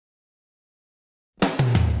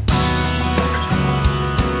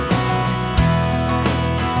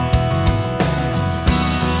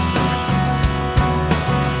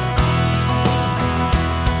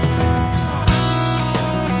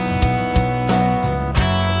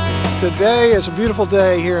Today is a beautiful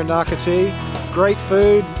day here in Nocatee. Great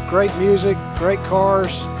food, great music, great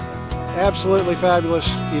cars. Absolutely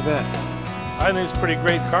fabulous event. I think it's a pretty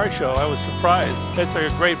great car show. I was surprised. It's a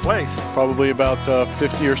great place. Probably about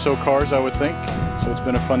 50 or so cars, I would think. So it's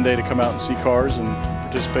been a fun day to come out and see cars and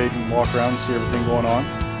participate and walk around and see everything going on.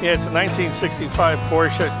 Yeah, it's a 1965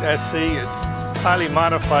 Porsche SC. It's highly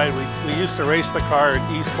modified. We used to race the car at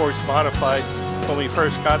Eastports Modified when we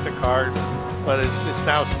first got the car, but it's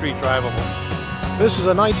now street drivable. This is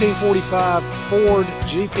a 1945 Ford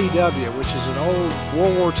GPW, which is an old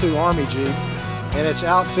World War II Army Jeep, and it's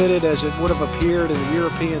outfitted as it would have appeared in the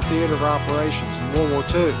European Theater of Operations in World War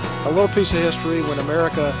II. A little piece of history when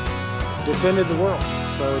America defended the world.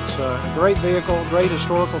 So it's a great vehicle, great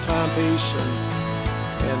historical timepiece,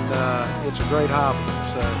 and it's a great hobby.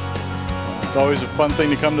 So it's always a fun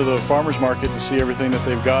thing to come to the farmers market to see everything that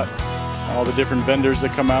they've got, all the different vendors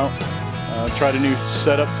that come out. Tried a new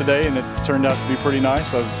setup today and it turned out to be pretty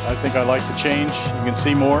nice. I think I like the change. You can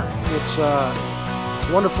see more. It's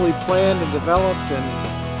wonderfully planned and developed,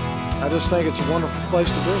 and I just think it's a wonderful place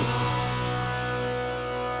to be.